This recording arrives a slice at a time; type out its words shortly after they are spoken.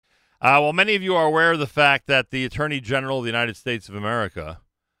Well, many of you are aware of the fact that the Attorney General of the United States of America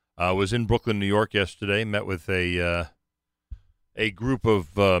was in Brooklyn, New York yesterday, met with a group of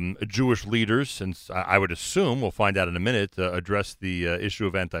Jewish leaders, and I would assume, we'll find out in a minute, address the issue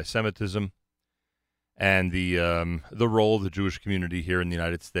of anti-Semitism and the role of the Jewish community here in the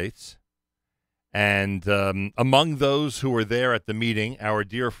United States. And among those who were there at the meeting, our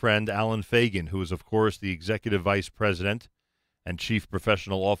dear friend Alan Fagin, who is, of course, the Executive Vice President and Chief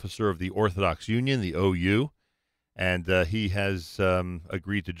Professional Officer of the Orthodox Union, the OU. And he has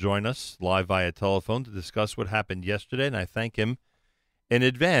agreed to join us live via telephone to discuss what happened yesterday, and I thank him in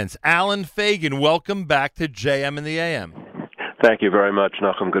advance. Alan Fagin, welcome back to JM in the AM. Thank you very much,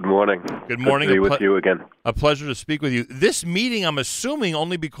 Nachum. Good morning. Good morning. Good to be with you again. A pleasure to speak with you. This meeting, I'm assuming,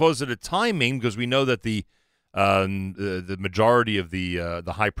 only because of the timing, because we know that the majority of the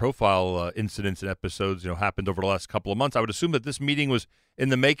high-profile incidents and episodes, happened over the last couple of months. I would assume that this meeting was in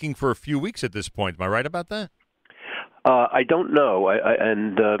the making for a few weeks at this point. Am I right about that? I don't know,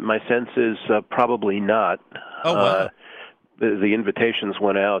 and my sense is probably not. Oh, wow. The invitations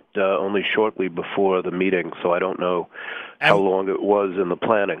went out only shortly before the meeting, so I don't know how long it was in the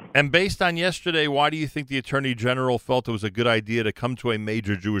planning. And based on yesterday, why do you think the Attorney General felt it was a good idea to come to a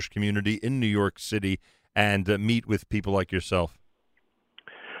major Jewish community in New York City and meet with people like yourself?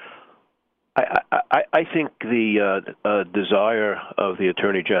 I think the desire of the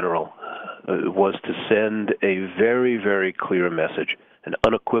Attorney General was to send a very, very clear message, an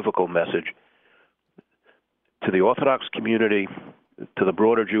unequivocal message, to the Orthodox community, to the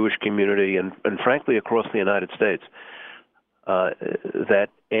broader Jewish community, and frankly across the United States, that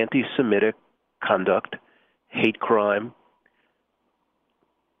anti-Semitic conduct, hate crime,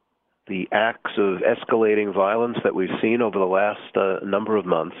 the acts of escalating violence that we've seen over the last number of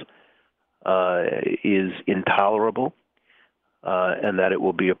months is intolerable, and that it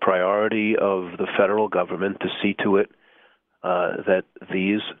will be a priority of the federal government to see to it that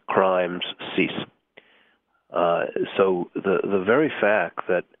these crimes cease. So the very fact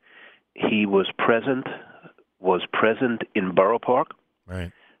that he was present in Borough Park,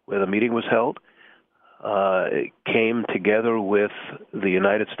 right, where the meeting was held, came together with the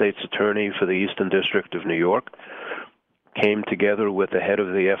United States Attorney for the Eastern District of New York, came together with the head of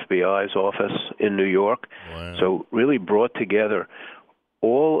the FBI's office in New York. Wow. So really brought together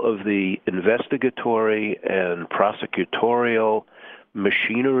all of the investigatory and prosecutorial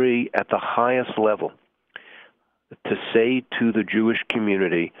machinery at the highest level to say to the Jewish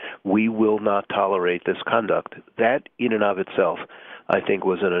community, we will not tolerate this conduct. That in and of itself, I think,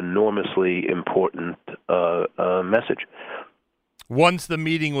 was an enormously important message. Once the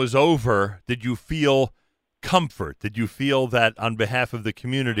meeting was over, did you feel comfort? Did you feel that on behalf of the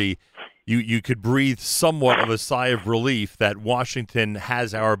community, you could breathe somewhat of a sigh of relief that Washington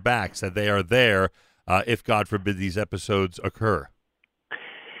has our backs, that they are there if, God forbid, these episodes occur?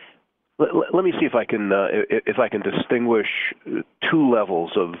 Let me see if I can distinguish two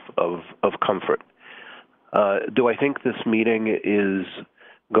levels of comfort. Do I think this meeting is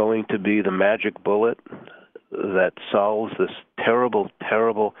going to be the magic bullet that solves this terrible,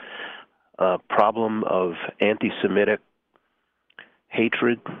 terrible problem of anti-Semitic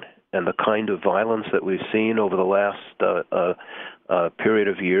hatred and the kind of violence that we've seen over the last period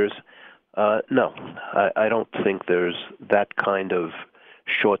of years? No, I don't think there's that kind of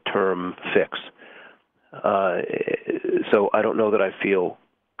short-term fix. So I don't know that I feel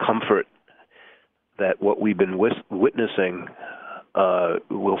comfort that what we've been witnessing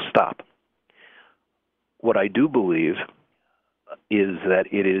will stop. What I do believe is that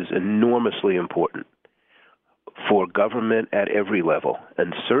it is enormously important for government at every level,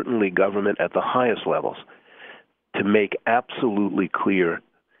 and certainly government at the highest levels, to make absolutely clear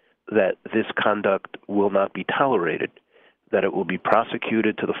that this conduct will not be tolerated, that it will be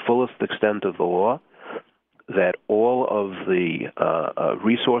prosecuted to the fullest extent of the law, that all of the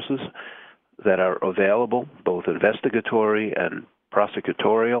resources that are available, both investigatory and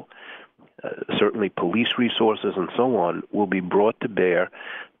prosecutorial, certainly police resources and so on, will be brought to bear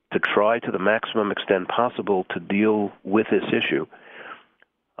to try to the maximum extent possible to deal with this issue.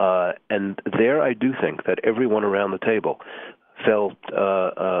 And there I do think that everyone around the table felt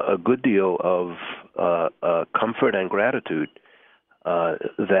a good deal of comfort and gratitude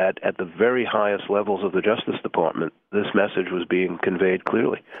that at the very highest levels of the Justice Department, this message was being conveyed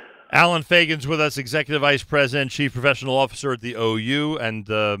clearly. Alan Fagin's with us, Executive Vice President, Chief Professional Officer at the OU, and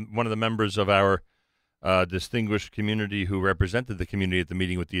one of the members of our distinguished community who represented the community at the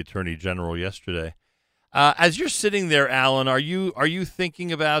meeting with the Attorney General yesterday. As you're sitting there, Alan, are you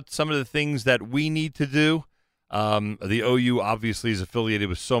thinking about some of the things that we need to do The OU obviously is affiliated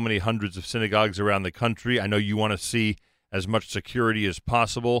with so many hundreds of synagogues around the country. I know you want to see as much security as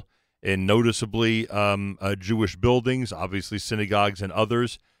possible in noticeably Jewish buildings, obviously synagogues and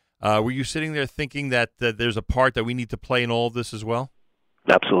others. Were you sitting there thinking that there's a part that we need to play in all of this as well?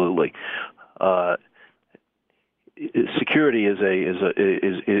 Absolutely. Security is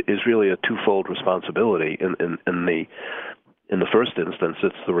really a twofold responsibility. In the first instance,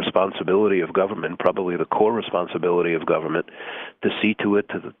 it's the responsibility of government, probably the core responsibility of government, to see to it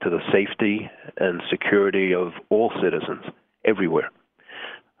to the safety and security of all citizens everywhere.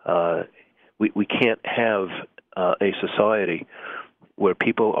 We can't have a society where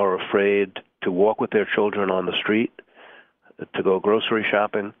people are afraid to walk with their children on the street, to go grocery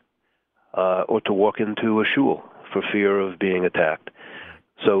shopping, or to walk into a shul for fear of being attacked.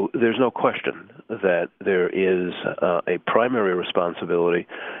 So there's no question that there is a primary responsibility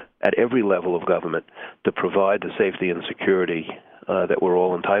at every level of government to provide the safety and security that we're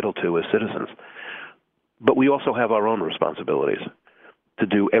all entitled to as citizens. But we also have our own responsibilities to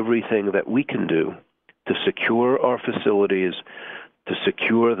do everything that we can do to secure our facilities, to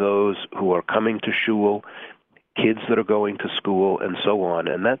secure those who are coming to shul, kids that are going to school, and so on.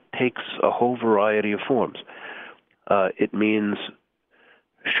 And that takes a whole variety of forms. It means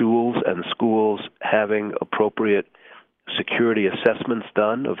shuls and schools having appropriate security assessments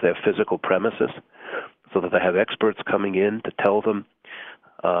done of their physical premises so that they have experts coming in to tell them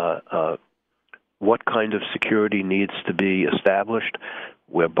what kind of security needs to be established,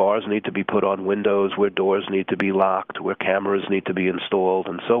 where bars need to be put on windows, where doors need to be locked, where cameras need to be installed,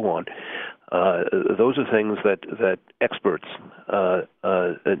 and so on. Those are things that experts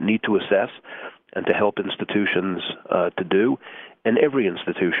need to assess and to help institutions to do, and every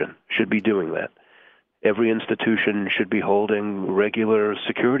institution should be doing that. Every institution should be holding regular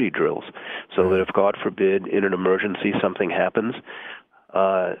security drills so that if, God forbid, in an emergency something happens,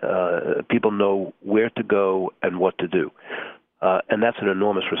 people know where to go and what to do. And that's an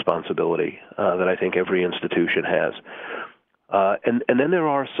enormous responsibility that I think every institution has. And then there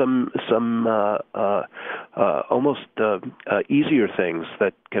are some almost easier things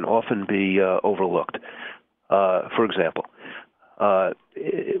that can often be overlooked. For example,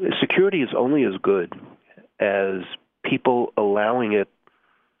 security is only as good as people allowing it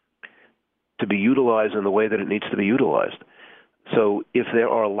to be utilized in the way that it needs to be utilized. So if there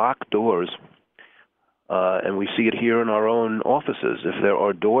are locked doors, and we see it here in our own offices, if there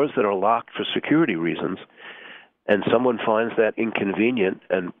are doors that are locked for security reasons, and someone finds that inconvenient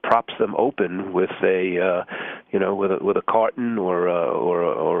and props them open with a, with a carton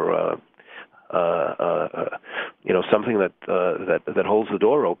or something that holds the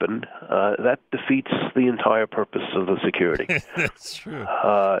door open, that defeats the entire purpose of the security. That's true.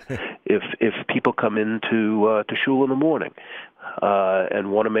 If people come into to shul in the morning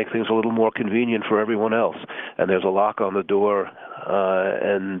and want to make things a little more convenient for everyone else, and there's a lock on the door,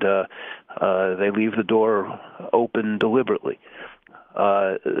 and they leave the door open deliberately,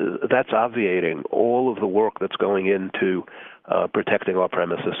 that's obviating all of the work that's going into protecting our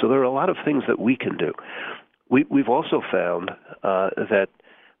premises. So there are a lot of things that we can do. We've also found that,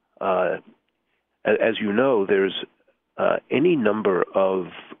 as you know, there's any number of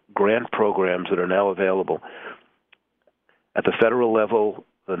grant programs that are now available. At the federal level,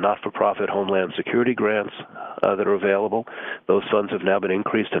 the not-for-profit Homeland Security grants that are available, those funds have now been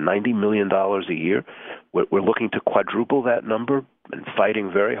increased to $90 million a year. We're looking to quadruple that number and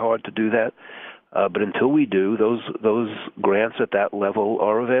fighting very hard to do that. But until we do, those grants at that level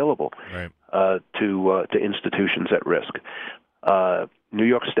are available to institutions at risk. New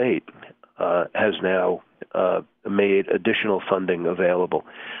York State has now made additional funding available.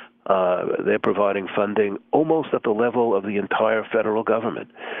 They're providing funding almost at the level of the entire federal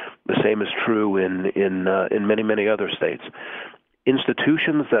government. The same is true in many, many other states.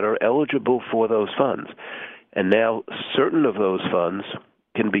 Institutions that are eligible for those funds, and now certain of those funds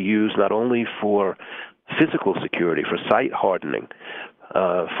can be used not only for physical security, for site hardening,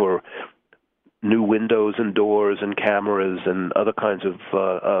 for new windows and doors and cameras and other kinds of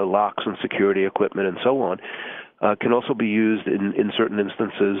locks and security equipment and so on, can also be used in certain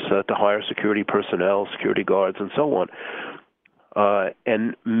instances to hire security personnel, security guards, and so on.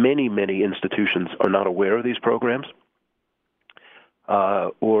 And many, many institutions are not aware of these programs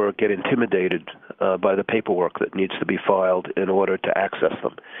or get intimidated by the paperwork that needs to be filed in order to access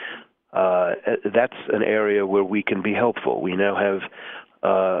them. That's an area where we can be helpful. We now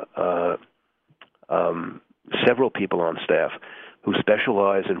have several people on staff who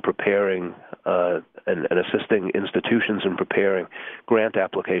specialize in preparing and assisting institutions in preparing grant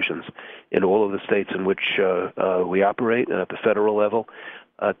applications in all of the states in which we operate and at the federal level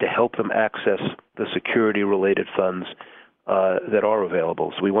to help them access the security-related funds that are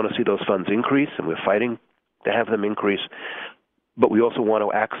available. So we want to see those funds increase, and we're fighting to have them increase, but we also want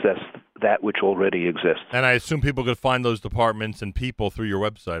to access that which already exists. And I assume people could find those departments and people through your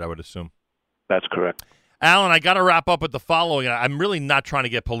website, I would assume. That's correct. Alan, I got to wrap up with the following. I'm really not trying to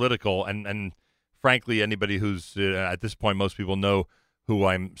get political, and frankly, anybody who's at this point, most people know who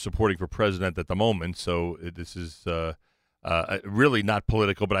I'm supporting for president at the moment, so this is really not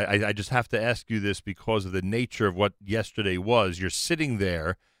political, but I just have to ask you this because of the nature of what yesterday was. You're sitting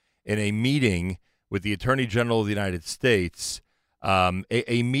there in a meeting with the Attorney General of the United States,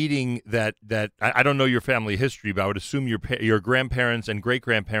 a meeting that I don't know your family history, but I would assume your grandparents and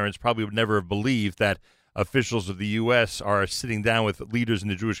great-grandparents probably would never have believed that officials of the U.S. are sitting down with leaders in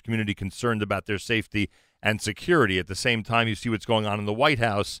the Jewish community concerned about their safety and security. At the same time, you see what's going on in the White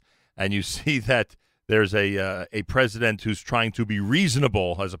House, and you see that there's a president who's trying to be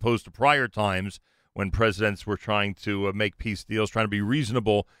reasonable as opposed to prior times when presidents were trying to make peace deals, trying to be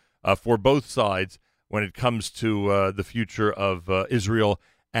reasonable for both sides when it comes to the future of Israel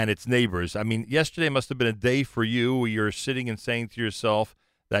and its neighbors. I mean, yesterday must have been a day for you where you're sitting and saying to yourself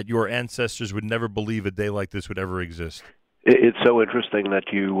that your ancestors would never believe a day like this would ever exist. It's so interesting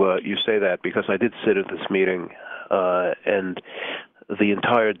that you say that, because I did sit at this meeting, and the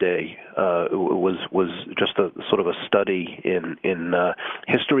entire day was just a sort of a study in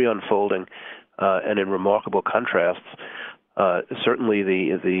history unfolding and in remarkable contrasts. Certainly,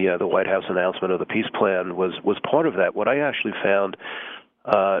 the White House announcement of the peace plan was part of that. What I actually found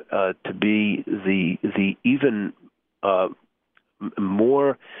to be the even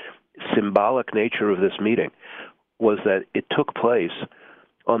more symbolic nature of this meeting was that it took place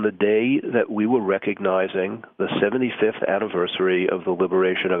on the day that we were recognizing the 75th anniversary of the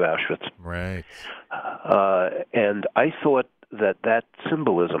liberation of Auschwitz. Right. And I thought that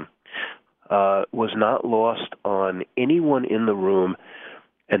symbolism was not lost on anyone in the room,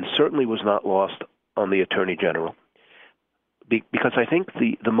 and certainly was not lost on the Attorney General. Because I think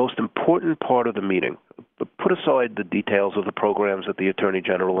the most important part of the meeting, put aside the details of the programs that the Attorney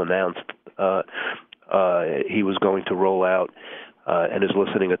General announced he was going to roll out and is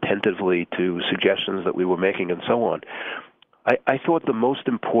listening attentively to suggestions that we were making and so on. I thought the most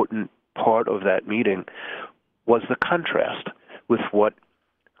important part of that meeting was the contrast with what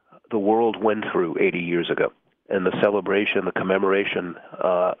the world went through 80 years ago and the celebration, the commemoration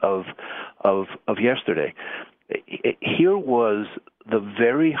of yesterday. Here was the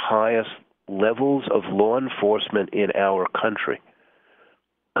very highest levels of law enforcement in our country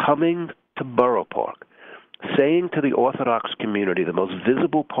coming to Borough Park, saying to the Orthodox community, the most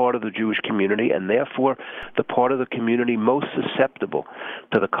visible part of the Jewish community, and therefore the part of the community most susceptible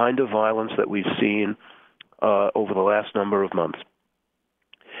to the kind of violence that we've seen over the last number of months,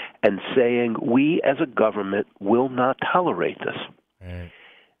 and saying, we as a government will not tolerate this. Right.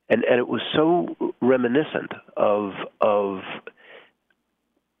 And it was so reminiscent of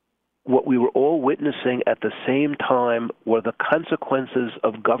what we were all witnessing at the same time were the consequences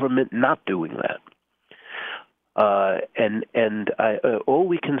of government not doing that. All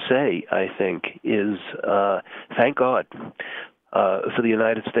we can say, I think, is thank God for the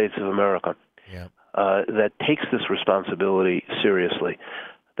United States of America, that takes this responsibility seriously,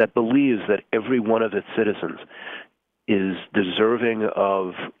 that believes that every one of its citizens is deserving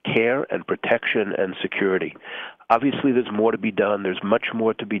of care and protection and security. Obviously, there's more to be done. There's much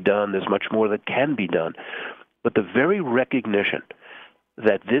more to be done. There's much more that can be done. But the very recognition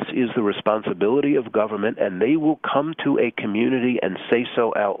that this is the responsibility of government and they will come to a community and say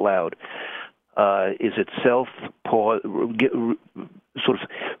so out loud is itself sort of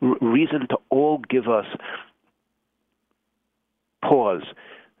reason to all give us pause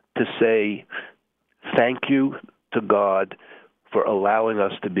to say thank you to God for allowing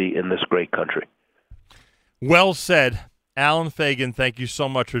us to be in this great country. Well said. Alan Fagan, thank you so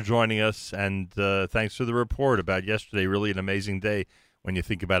much for joining us, and thanks for the report about yesterday. Really an amazing day when you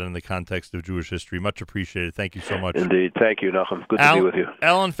think about it in the context of Jewish history. Much appreciated. Thank you so much. Indeed. Thank you, Nachum. Good to be with you.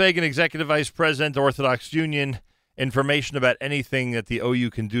 Alan Fagan, Executive Vice President, Orthodox Union. Information about anything that the OU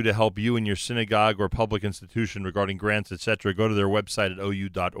can do to help you in your synagogue or public institution regarding grants, etc., go to their website at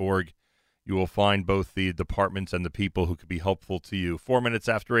ou.org. You will find both the departments and the people who could be helpful to you. 4 minutes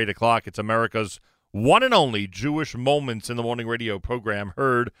after 8 o'clock, it's America's one and only Jewish Moments in the Morning radio program,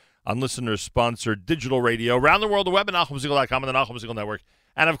 heard on listener-sponsored digital radio around the world, the web at NachumSegal.com and the Nachum Segal Network,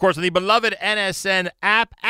 and, of course, on the beloved NSN app.